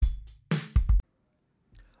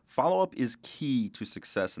Follow-up is key to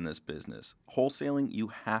success in this business. Wholesaling, you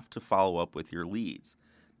have to follow up with your leads.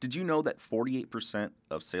 Did you know that 48%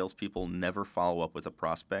 of salespeople never follow up with a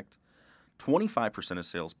prospect? 25% of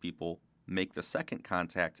salespeople make the second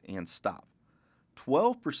contact and stop.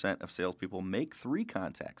 12% of salespeople make 3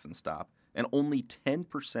 contacts and stop, and only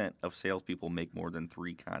 10% of salespeople make more than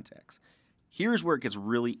 3 contacts. Here's where it gets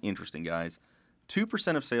really interesting, guys.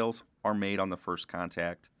 2% of sales are made on the first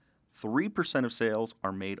contact. 3% of sales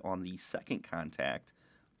are made on the second contact.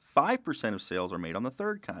 5% of sales are made on the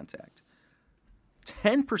third contact.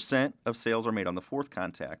 10% of sales are made on the fourth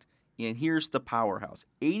contact. And here's the powerhouse.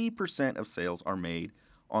 80% of sales are made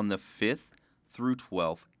on the 5th through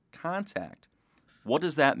 12th contact. What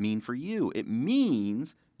does that mean for you? It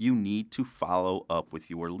means you need to follow up with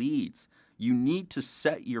your leads. You need to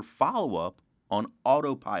set your follow-up on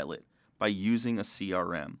autopilot by using a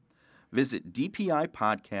CRM. Visit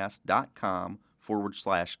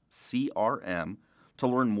dpipodcast.com/CRM to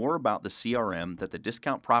learn more about the CRM that the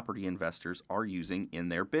Discount Property Investors are using in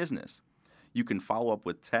their business. You can follow up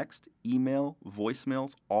with text, email,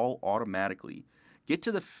 voicemails, all automatically. Get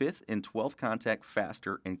to the 5th and 12th contact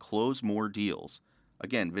faster and close more deals.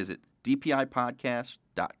 Again, visit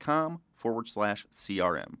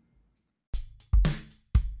dpipodcast.com/CRM.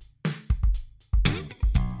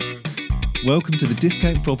 Welcome to the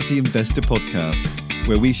Discount Property Investor Podcast,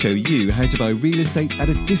 where we show you how to buy real estate at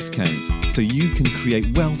a discount so you can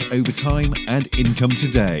create wealth over time and income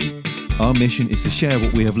today. Our mission is to share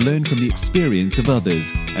what we have learned from the experience of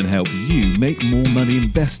others and help you make more money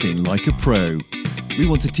investing like a pro. We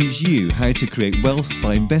want to teach you how to create wealth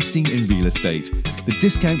by investing in real estate, the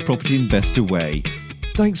Discount Property Investor way.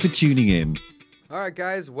 Thanks for tuning in. All right,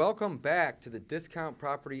 guys, welcome back to the Discount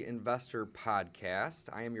Property Investor Podcast.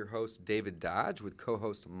 I am your host, David Dodge, with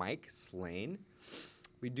co-host Mike Slane.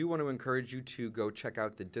 We do want to encourage you to go check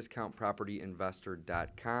out the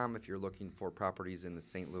discountpropertyinvestor.com if you're looking for properties in the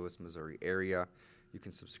St. Louis, Missouri area. You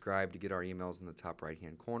can subscribe to get our emails in the top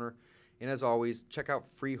right-hand corner. And as always, check out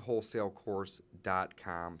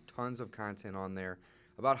freewholesalecourse.com. Tons of content on there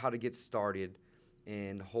about how to get started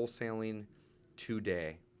in wholesaling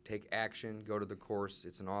today. Take action, go to the course.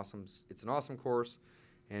 It's an awesome course,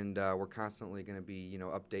 and we're constantly going to be,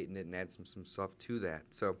 updating it and add some stuff to that.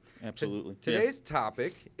 So Absolutely. Today's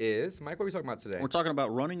topic is, Mike, what are we talking about today? We're talking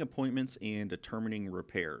about running appointments and determining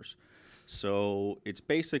repairs. So it's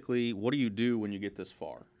basically, what do you do when you get this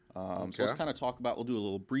far? So let's kind of talk about, we'll do a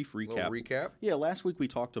little brief recap. Yeah, last week we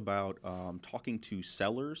talked about talking to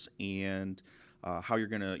sellers and how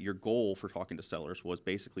your goal for talking to sellers was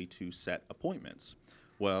basically to set appointments.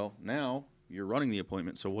 Well, now you're running the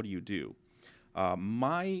appointment, so what do you do?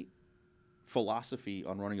 My philosophy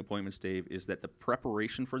on running appointments, Dave, is that the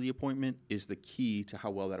preparation for the appointment is the key to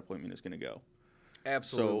how well that appointment is going to go.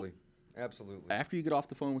 Absolutely. So Absolutely. After you get off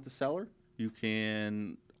the phone with the seller, you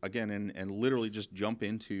can, again, and literally just jump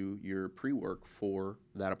into your pre-work for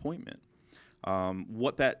that appointment.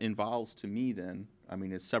 What that involves to me then,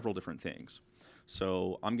 is several different things.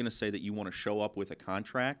 So I'm going to say that you want to show up with a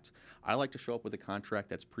contract. I like to show up with a contract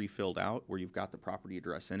that's pre-filled out where you've got the property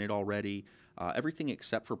address in it already, everything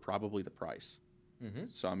except for probably the price. Mm-hmm.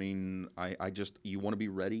 So, you want to be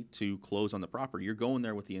ready to close on the property. You're going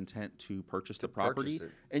there with the intent to purchase the property,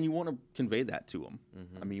 and you want to convey that to them.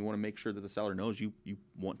 Mm-hmm. You want to make sure that the seller knows you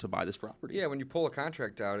want to buy this property. Yeah, when you pull a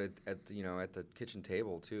contract out at the kitchen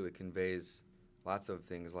table, too, it conveys lots of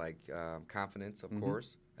things like confidence, of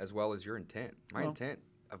course, as well as your intent. My intent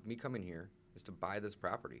of me coming here is to buy this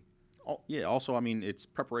property. Also, it's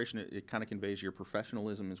preparation. It kind of conveys your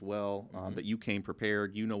professionalism as well, that you came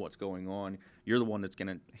prepared. You know what's going on. You're the one that's going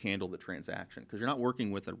to handle the transaction because you're not working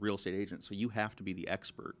with a real estate agent, so you have to be the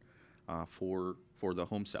expert for the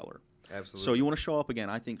home seller. Absolutely. So you want to show up again.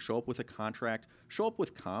 I think show up with a contract. Show up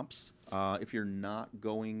with comps. If you're not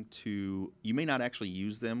going to, you may not actually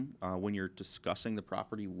use them when you're discussing the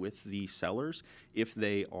property with the sellers. If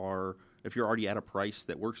you're already at a price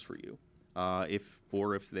that works for you, if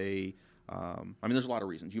they, there's a lot of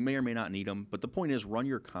reasons. You may or may not need them, but the point is run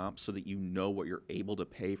your comps so that you know what you're able to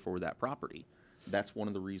pay for that property. That's one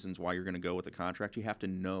of the reasons why you're going to go with a contract. You have to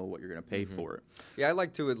know what you're going to pay for it. Yeah, I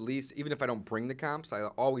like to at least, even if I don't bring the comps, I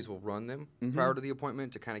always will run them prior to the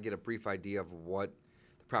appointment to kind of get a brief idea of what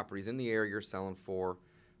the properties in the area you're selling for.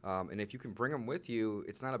 And if you can bring them with you,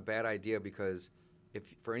 it's not a bad idea because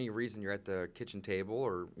if for any reason you're at the kitchen table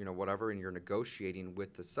or whatever and you're negotiating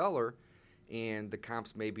with the seller and the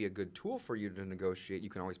comps may be a good tool for you to negotiate, you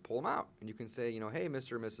can always pull them out. And you can say, hey,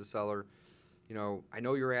 Mr. or Mrs. Seller, I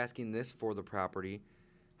know you're asking this for the property.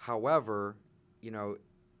 However,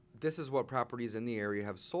 this is what properties in the area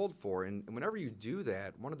have sold for. And whenever you do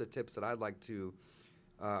that, one of the tips that I'd like to,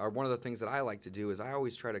 or one of the things that I like to do is I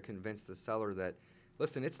always try to convince the seller that,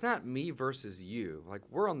 listen, it's not me versus you. Like,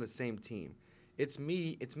 we're on the same team. It's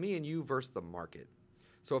me and you versus the market.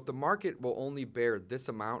 So if the market will only bear this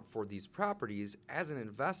amount for these properties, as an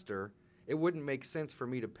investor, it wouldn't make sense for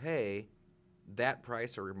me to pay that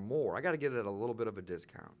price or more. I got to get it at a little bit of a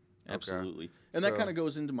discount. Absolutely. Okay? And that kind of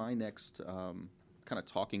goes into my next kind of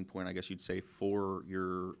talking point, I guess you'd say, for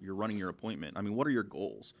your running your appointment. I mean, what are your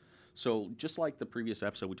goals? So just like the previous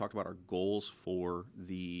episode, we talked about our goals for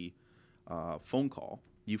the phone call.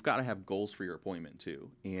 You've got to have goals for your appointment too.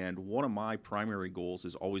 And one of my primary goals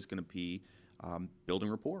is always going to be building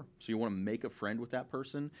rapport. So you want to make a friend with that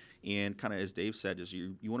person. And kind of as Dave said, is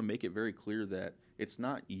you want to make it very clear that it's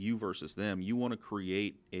not you versus them. You want to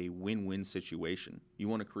create a win-win situation. You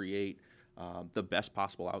want to create the best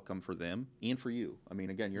possible outcome for them and for you. I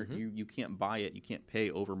mean, again, you can't buy it. You can't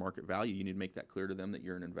pay over market value. You need to make that clear to them that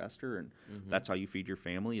you're an investor, and that's how you feed your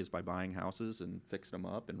family, is by buying houses and fixing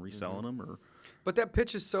them up and reselling them. But that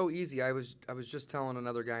pitch is so easy. I was just telling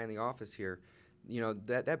another guy in the office here, you know,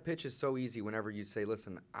 that pitch is so easy whenever you say,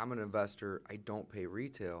 listen, I'm an investor. I don't pay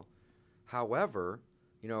retail. However,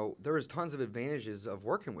 you know, there is tons of advantages of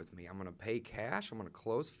working with me. I'm going to pay cash. I'm going to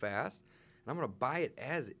close fast, and I'm going to buy it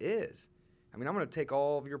as is. I mean, I'm going to take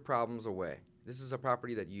all of your problems away. This is a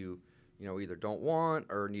property that you either don't want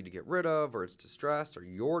or need to get rid of, or it's distressed, or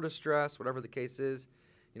you're distressed, whatever the case is.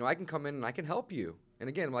 You know, I can come in and I can help you. And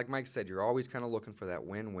again, like Mike said, you're always kind of looking for that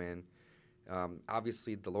win-win.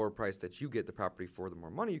 Obviously, the lower price that you get the property for, the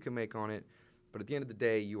more money you can make on it. But at the end of the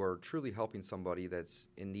day, you are truly helping somebody that's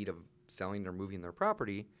in need of selling or moving their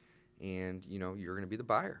property, and, you know, you're going to be the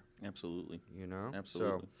buyer. Absolutely. You know?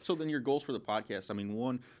 Absolutely. So then your goals for the podcast, I mean,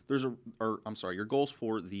 your goals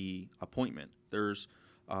for the appointment. There's,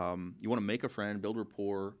 you want to make a friend, build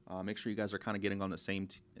rapport, make sure you guys are kind of getting on the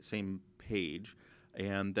same page.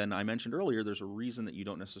 And then I mentioned earlier, there's a reason that you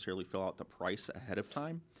don't necessarily fill out the price ahead of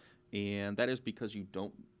time, and that is because you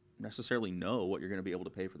don't necessarily know what you're going to be able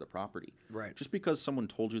to pay for the property. Right. Just because someone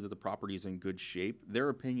told you that the property is in good shape, their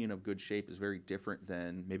opinion of good shape is very different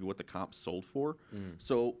than maybe what the comp sold for.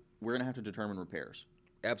 So we're going to have to determine repairs.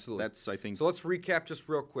 Absolutely. That's, I think. So let's recap just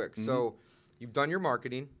real quick. So you've done your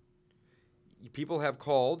marketing. People have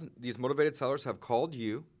called. These motivated sellers have called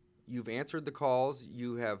you. You've answered the calls.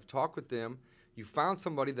 You have talked with them. You found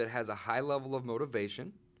somebody that has a high level of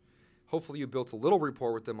motivation. Hopefully you built a little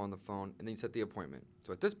rapport with them on the phone, and then you set the appointment.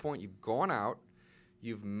 So at this point, you've gone out,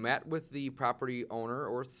 you've met with the property owner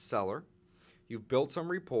or seller, you've built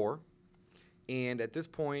some rapport, and at this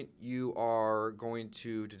point, you are going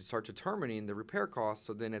to start determining the repair costs,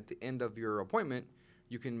 so then at the end of your appointment,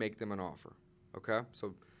 you can make them an offer, okay?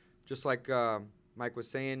 So just like Mike was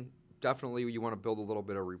saying, definitely you want to build a little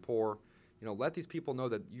bit of rapport. You know, let these people know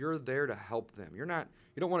that you're there to help them. You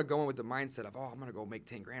don't want to go in with the mindset of, I'm going to go make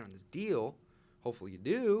 10 grand on this deal. Hopefully you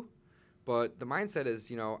do. But the mindset is,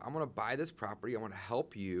 you know, I'm going to buy this property. I want to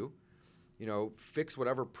help you, you know, fix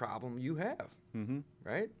whatever problem you have.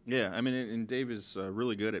 Right? Yeah. I mean, and Dave is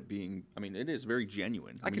really good at being, I mean, it is very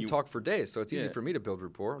genuine. I can talk for days, so it's easy for me to build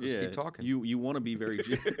rapport. I'll just keep talking. You want to be very,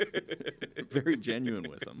 very genuine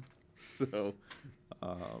with them.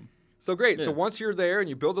 So great. Yeah. So once you're there and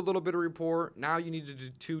you build a little bit of rapport, now you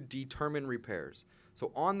need to determine repairs.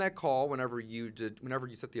 So on that call, whenever you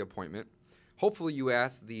set the appointment, hopefully you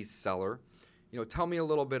ask the seller, you know, tell me a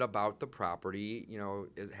little bit about the property. You know,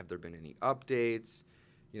 have there been any updates?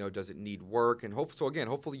 You know, does it need work? And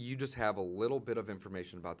hopefully you just have a little bit of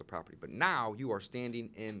information about the property. But now you are standing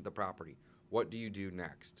in the property. What do you do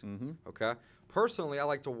next? Okay. Personally, I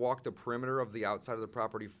like to walk the perimeter of the outside of the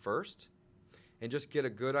property first, and just get a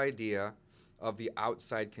good idea of the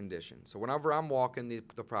outside condition. So whenever I'm walking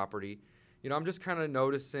the property, you know, I'm just kind of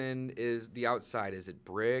noticing, is the outside, is it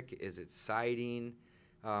brick? Is it siding?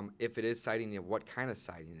 If it is siding, what kind of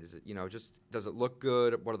siding? Is it, you know, just does it look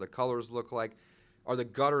good? What do the colors look like? Are the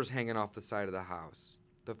gutters hanging off the side of the house?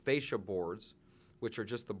 The fascia boards, which are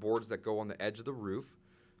just the boards that go on the edge of the roof,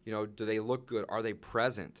 you know, do they look good? Are they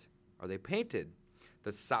present? Are they painted? The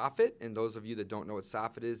soffit, and those of you that don't know what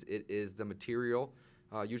soffit is, it is the material.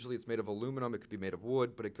 Usually it's made of aluminum. It could be made of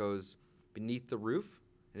wood, but it goes beneath the roof,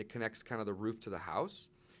 and it connects kind of the roof to the house.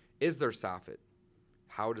 Is there soffit?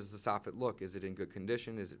 How does the soffit look? Is it in good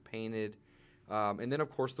condition? Is it painted? And then, of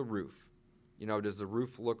course, the roof. You know, does the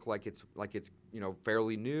roof look like it's you know,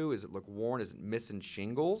 fairly new? Is it look worn? Is it missing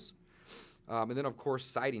shingles? And then, of course,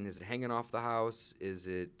 siding. Is it hanging off the house? Is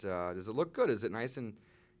it does it look good? Is it nice and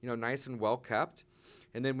well kept?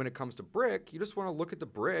 And then when it comes to brick, you just want to look at the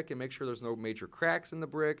brick and make sure there's no major cracks in the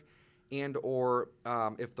brick, and or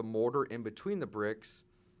if the mortar in between the bricks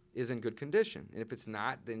is in good condition. And if it's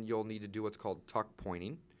not, then you'll need to do what's called tuck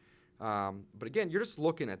pointing. But again, you're just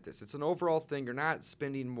looking at this. It's an overall thing. You're not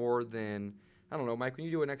spending more than, I don't know, Mike, when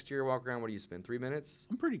you do an exterior walk around, what do you spend, 3 minutes?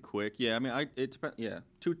 I'm pretty quick. Yeah, I mean, it depends. Yeah,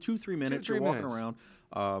 3 minutes. You're walking around.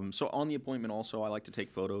 So on the appointment, also, I like to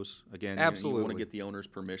take photos. Again, absolutely. You want to get the owner's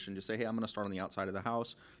permission. Just say, hey, I'm going to start on the outside of the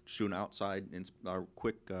house. Just do an outside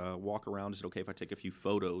quick walk around. Is it okay if I take a few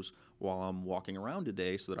photos while I'm walking around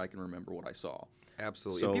today so that I can remember what I saw?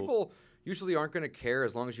 Absolutely. So, and people usually aren't going to care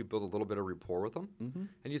as long as you build a little bit of rapport with them. Mm-hmm.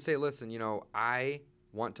 And you say, listen, I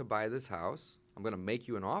want to buy this house. I'm going to make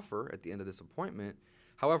you an offer at the end of this appointment.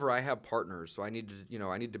 However, I have partners, so I need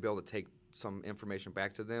to be able to take some information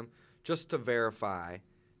back to them just to verify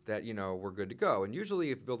that, we're good to go. And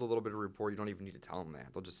usually if you build a little bit of rapport, you don't even need to tell them that.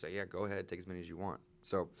 They'll just say, yeah, go ahead, take as many as you want.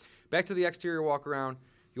 So back to the exterior walk around.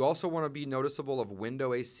 You also want to be noticeable of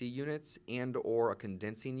window AC units and or a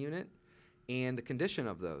condensing unit and the condition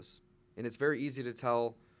of those. And it's very easy to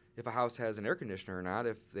tell if a house has an air conditioner or not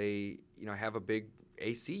if they, have a big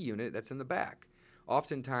AC unit that's in the back.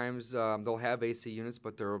 Oftentimes they'll have AC units,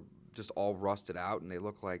 but they're just all rusted out and they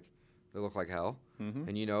look like hell. Mm-hmm.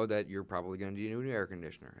 And you know that you're probably going to need a new air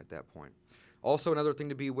conditioner at that point. Also, another thing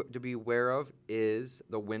to be aware of is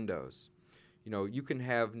the windows. You can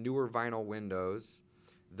have newer vinyl windows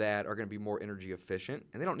that are going to be more energy efficient,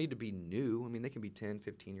 and they don't need to be new. I mean, they can be 10,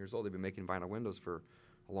 15 years old. They've been making vinyl windows for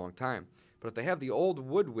a long time. But if they have the old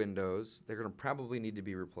wood windows, they're going to probably need to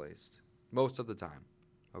be replaced most of the time,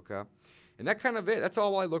 okay? And that kind of it. That's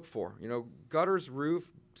all I look for. Gutters,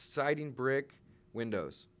 roof, siding, brick,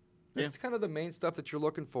 windows. That's kind of the main stuff that you're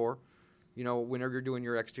looking for, whenever you're doing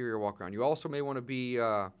your exterior walk around. You also may want to be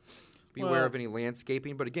aware of any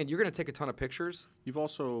landscaping. But again, you're going to take a ton of pictures. You've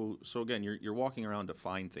also, again, you're walking around to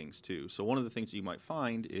find things too. So one of the things that you might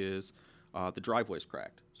find is the driveway's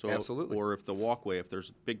cracked. So absolutely. Or if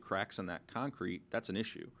there's big cracks in that concrete, that's an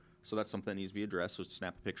issue. So that's something that needs to be addressed. So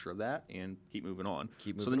snap a picture of that and keep moving on.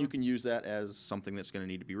 So then you can use that as something that's going to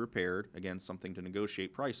need to be repaired. Again, something to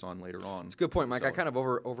negotiate price on later on. It's a good point, Mike. I kind of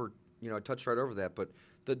over touched right over that. But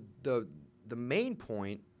the main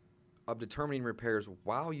point of determining repairs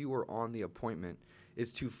while you are on the appointment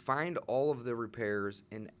is to find all of the repairs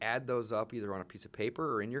and add those up either on a piece of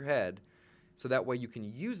paper or in your head, so that way you can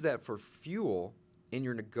use that for fuel in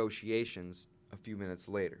your negotiations a few minutes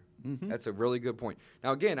later. Mm-hmm. That's a really good point.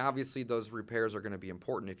 Now, again, obviously those repairs are going to be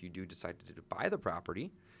important if you do decide to buy the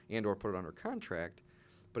property and or put it under contract.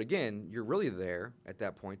 But again, you're really there at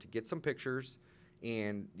that point to get some pictures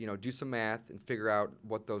and do some math and figure out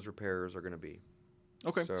what those repairs are going to be.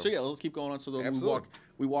 Okay. So yeah, let's keep going on. So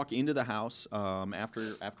we walk into the house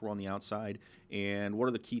after we're on the outside, and what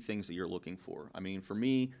are the key things that you're looking for? I mean, for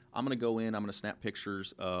me, I'm going to go in. I'm going to snap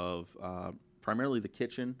pictures of primarily the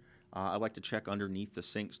kitchen. I like to check underneath the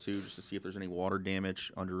sinks too, just to see if there's any water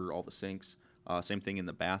damage under all the sinks. Same thing in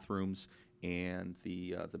the bathrooms and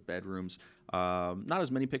the bedrooms. Not as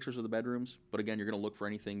many pictures of the bedrooms, but again, you're going to look for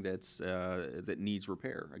anything that needs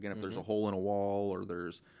repair. Again, if there's a hole in a wall or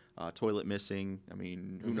there's toilet missing, I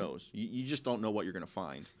mean, who knows? You just don't know what you're going to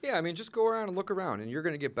find. Yeah, I mean, just go around and look around, and you're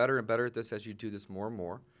going to get better and better at this as you do this more and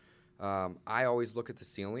more. I always look at the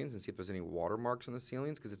ceilings and see if there's any water marks on the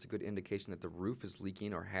ceilings, because it's a good indication that the roof is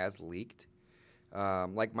leaking or has leaked.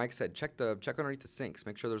 Like Mike said, check underneath the sinks.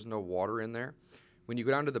 Make sure there's no water in there. When you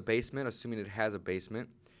go down to the basement, assuming it has a basement,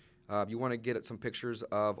 you want to get some pictures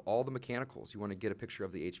of all the mechanicals. You want to get a picture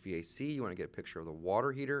of the HVAC. You want to get a picture of the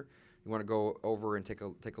water heater. You want to go over and take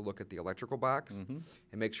a look at the electrical box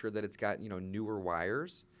and make sure that it's got newer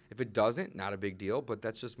wires. If it doesn't, not a big deal, but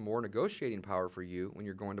that's just more negotiating power for you when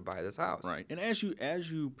you're going to buy this house. Right. And as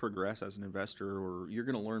you progress as an investor, or you're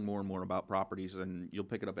going to learn more and more about properties, and you'll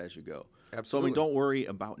pick it up as you go. Absolutely. So I mean, don't worry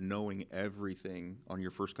about knowing everything on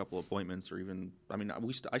your first couple of appointments, or even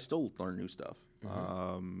I still learn new stuff.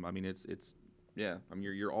 I mean, it's yeah. I mean,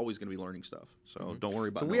 you're always going to be learning stuff. So don't worry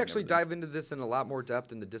about. So we actually dive into this in a lot more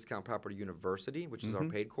depth in the Discount Property University, which is our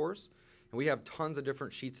paid course, and we have tons of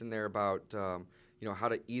different sheets in there about how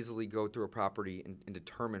to easily go through a property and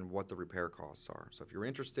determine what the repair costs are. So if you're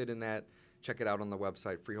interested in that, check it out on the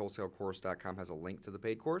website. freewholesalecourse.com has a link to the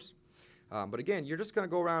paid course. But again, you're just going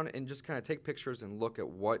to go around and just kind of take pictures and look at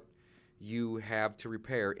what you have to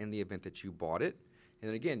repair in the event that you bought it. And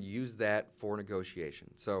then again, use that for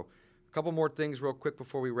negotiation. So a couple more things real quick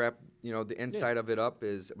before we wrap the inside of it up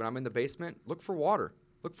is when I'm in the basement, look for water.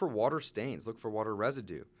 Look for water stains. Look for water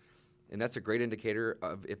residue. And that's a great indicator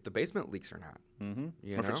of if the basement leaks or not. Mm-hmm.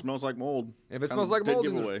 You If know? it smells like mold. If it kind smells of like dead mold,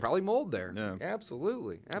 then giveaway. there's probably mold there. Yeah.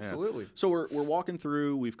 Absolutely. Absolutely. So we're walking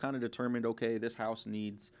through. We've kind of determined, okay, this house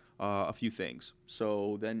needs a few things.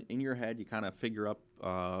 So then in your head, you kind of figure up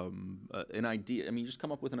an idea. I mean, you just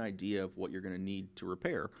come up with an idea of what you're going to need to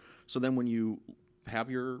repair. So then when you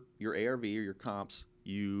have your ARV or your comps,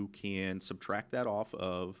 you can subtract that off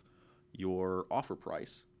of your offer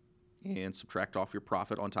price and subtract off your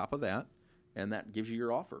profit on top of that, and that gives you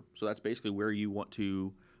your offer. So that's basically where you want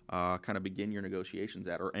to kind of begin your negotiations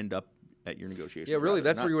at, or end up at your negotiations. Yeah, really, rather.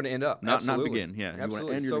 that's where you want to end up. Not Absolutely. begin. Yeah, you wanna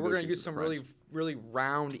absolutely. end your So we're going to negotiations use some at price. really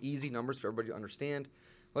round, easy numbers for everybody to understand.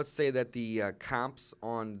 Let's say that the comps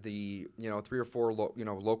on the 3 or 4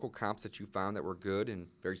 local comps that you found that were good and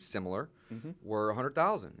very similar were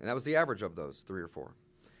 100,000, and that was the average of those 3 or 4.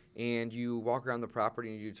 And you walk around the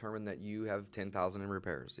property and you determine that you have 10,000 in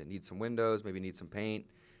repairs. It needs some windows, maybe it needs some paint,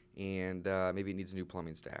 and maybe it needs a new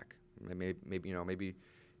plumbing stack. Maybe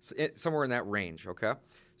somewhere in that range. Okay,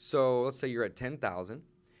 so let's say you're at 10,000,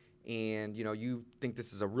 and you think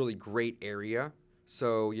this is a really great area.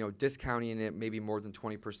 So discounting it maybe more than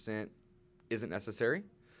 20% isn't necessary.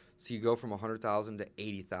 So you go from 100,000 to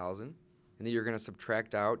 80,000, and then you're going to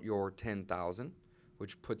subtract out your 10,000.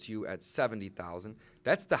 Which puts you at 70,000.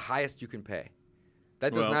 That's the highest you can pay.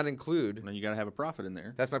 That does not include. Then you got to have a profit in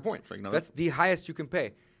there. That's my point. Like another- That's the highest you can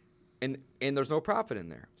pay, and there's no profit in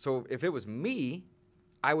there. So if it was me,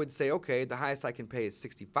 I would say, okay, the highest I can pay is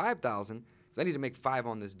 65,000 because I need to make 5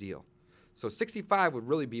 on this deal. So 65 would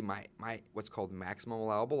really be my what's called maximum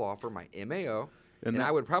allowable offer, my MAO, and I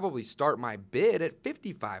would probably start my bid at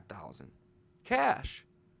 55,000 cash.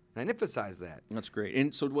 And I emphasize that. That's great.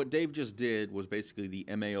 And so what Dave just did was basically the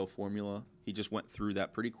MAO formula. He just went through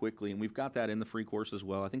that pretty quickly, and we've got that in the free course as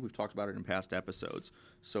well. I think we've talked about it in past episodes.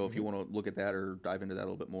 So if you want to look at that or dive into that a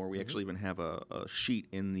little bit more, we actually even have a sheet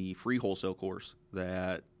in the free wholesale course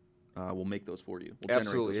that will make those for you. We'll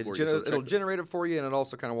Absolutely. generate those for you. So It'll generate it for you, and it'll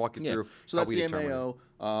also kind of walk you through So how that's we the determine it.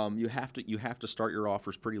 MAO. You have to start your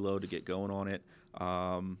offers pretty low to get going on it.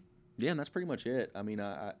 And that's pretty much it. I mean,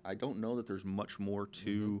 I don't know that there's much more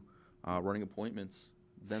to running appointments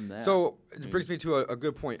than that. So it brings me to a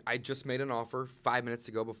good point. I just made an offer 5 minutes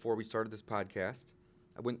ago before we started this podcast.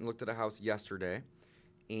 I went and looked at a house yesterday,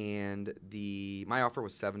 and my offer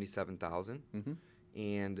was $77,000.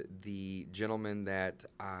 And the gentleman that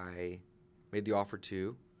I made the offer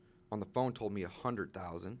to on the phone told me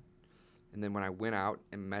 $100,000. And then when I went out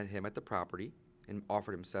and met him at the property and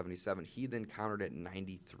offered him $77,000, he then countered at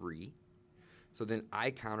 $93,000. So then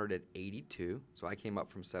I countered at 82. So I came up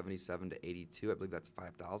from 77 to 82. I believe that's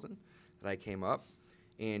 5,000 that I came up.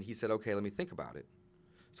 And he said, okay, let me think about it.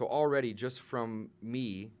 So already just from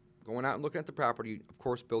me going out and looking at the property, of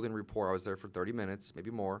course, building rapport, I was there for 30 minutes, maybe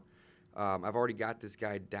more. I've already got this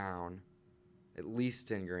guy down at least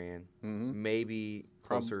 10 grand, maybe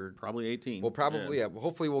closer. Probably 18. Well, probably, yeah.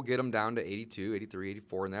 Hopefully we'll get him down to 82, 83,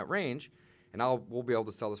 84 in that range. And we'll be able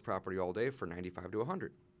to sell this property all day for 95 to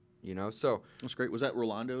 100. So that's great. Was that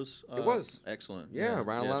Rolando's? It was. Excellent. Yeah,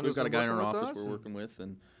 Rolando's. So we've got a guy in our office us we're working with,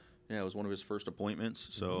 and it was one of his first appointments.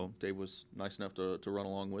 So Dave was nice enough to run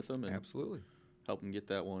along with him and absolutely help him get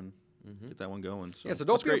that one going. So, so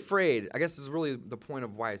don't be afraid. I guess this is really the point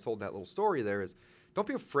of why I told that little story there is don't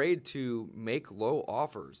be afraid to make low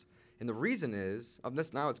offers. And the reason is,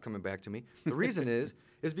 now it's coming back to me. The reason is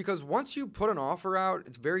because once you put an offer out,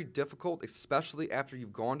 it's very difficult, especially after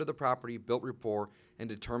you've gone to the property, built rapport, and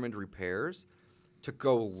determined repairs, to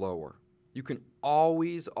go lower. You can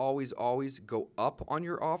always, always, always go up on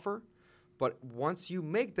your offer, but once you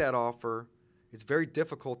make that offer, it's very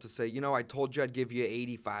difficult to say, I told you I'd give you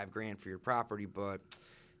 85 grand for your property, but,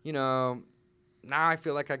 now I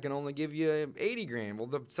feel like I can only give you 80 grand. Well,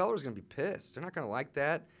 the seller's going to be pissed. They're not going to like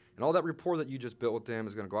that. And all that rapport that you just built with them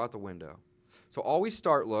is going to go out the window. So always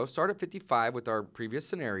start low. Start at 55 with our previous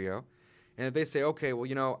scenario. And if they say, okay,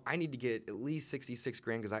 well, I need to get at least 66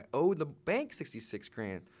 grand because I owe the bank 66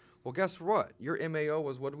 grand. Well, guess what? Your MAO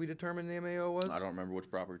was, what did we determine the MAO was? I don't remember which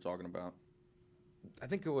property you're talking about. I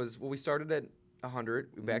think it was, we started at 100.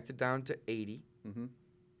 We backed it down to 80.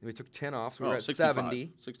 And we took 10 off, so we were at 65.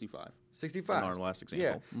 70. 65. In our last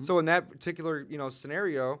example. Yeah. So in that particular,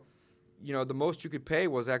 scenario, the most you could pay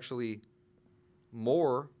was actually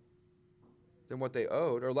more than what they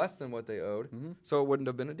owed, or less than what they owed. So it wouldn't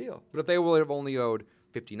have been a deal. But if they would have only owed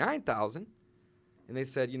 $59,000, and they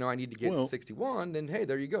said, I need to get 61, then hey,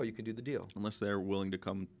 there you go. You can do the deal. Unless they're willing to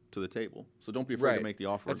come to the table. So don't be afraid to make the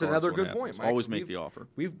offer. That's another good point, Mike. Always make the offer.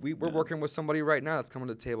 We're working with somebody right now that's coming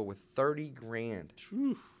to the table with $30 grand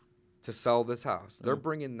to sell this house. They're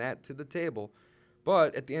bringing that to the table,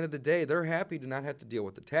 But at the end of the day, they're happy to not have to deal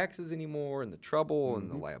with the taxes anymore and the trouble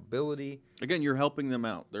and the liability. Again, you're helping them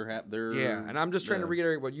out. They're Yeah, and I'm just trying to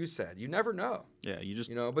reiterate what you said. You never know. Yeah, you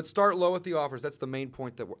just But start low with the offers. That's the main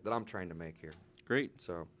point that I'm trying to make here. great.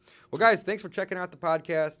 So, well, guys, thanks for checking out the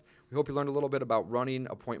podcast. We hope you learned a little bit about running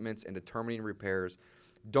appointments and determining repairs.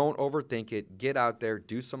 Don't overthink it. Get out there,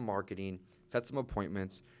 do some marketing, set some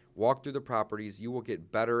appointments, walk through the properties. You will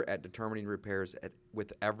get better at determining repairs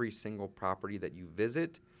with every single property that you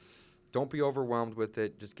visit. Don't be overwhelmed with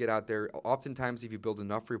it. Just get out there. Oftentimes, if you build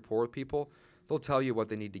enough rapport with people, they'll tell you what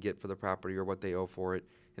they need to get for the property or what they owe for it.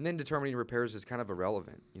 And then determining repairs is kind of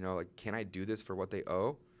irrelevant. Like, can I do this for what they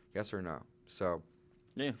owe? Yes or no? So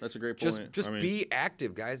Yeah, that's a great point. just be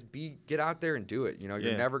active, guys. Get out there and do it. You're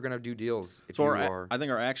never going to do deals if So you are. I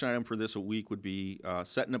think our action item for this week would be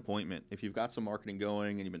set an appointment. If you've got some marketing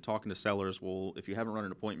going and you've been talking to sellers, well, if you haven't run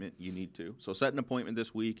an appointment, you need to. So set an appointment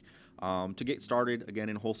this week to get started, again,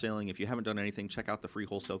 in wholesaling. If you haven't done anything, check out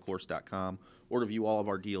thefreewholesalecourse.com. Or to view all of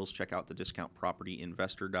our deals, check out the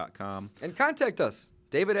discountpropertyinvestor.com. And contact us,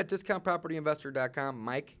 David at discountpropertyinvestor.com,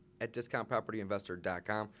 Mike at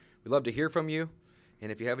discountpropertyinvestor.com. We'd love to hear from you.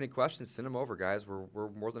 And if you have any questions, send them over, guys. We're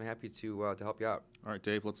more than happy to help you out. All right,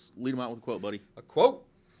 Dave, let's lead them out with a quote, buddy. A quote.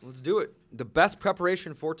 Let's do it. The best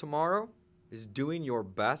preparation for tomorrow is doing your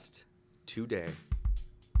best today.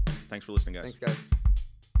 Thanks for listening, guys. Thanks, guys.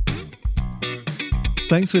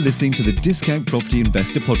 Thanks for listening to the Discount Property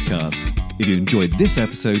Investor Podcast. If you enjoyed this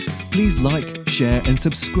episode, please like, share, and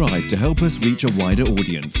subscribe to help us reach a wider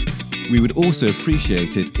audience. We would also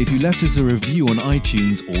appreciate it if you left us a review on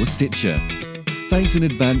iTunes or Stitcher. Thanks in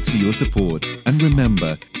advance for your support. And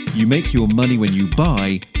remember, you make your money when you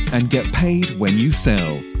buy and get paid when you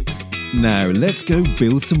sell. Now let's go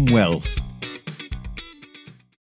build some wealth.